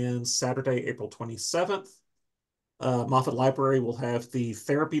 11th and Saturday, April 27th. Moffett Library will have the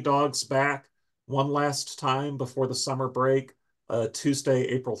therapy dogs back one last time before the summer break, Tuesday,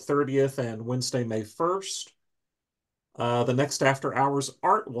 April 30th and Wednesday, May 1st. The next After Hours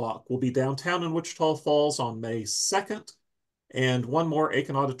Art Walk will be downtown in Wichita Falls on May 2nd. And one more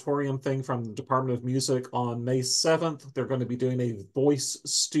Aiken Auditorium thing from the Department of Music on May 7th. They're going to be doing a voice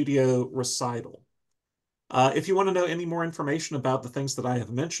studio recital. If you want to know any more information about the things that I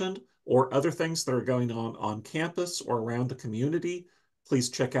have mentioned or other things that are going on campus or around the community, please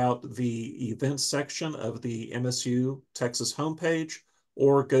check out the events section of the MSU Texas homepage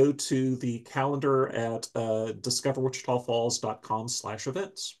or go to the calendar at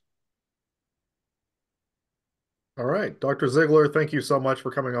discoverwichitafalls.com/events. All right, Dr. Ziegler, thank you so much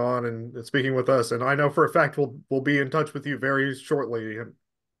for coming on and speaking with us. And I know for a fact we'll be in touch with you very shortly.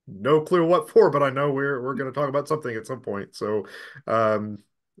 No clue what for, but I know we're going to talk about something at some point. So,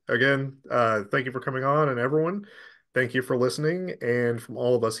 again, thank you for coming on, and everyone, thank you for listening. And from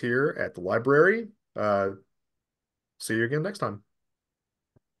all of us here at the library, see you again next time.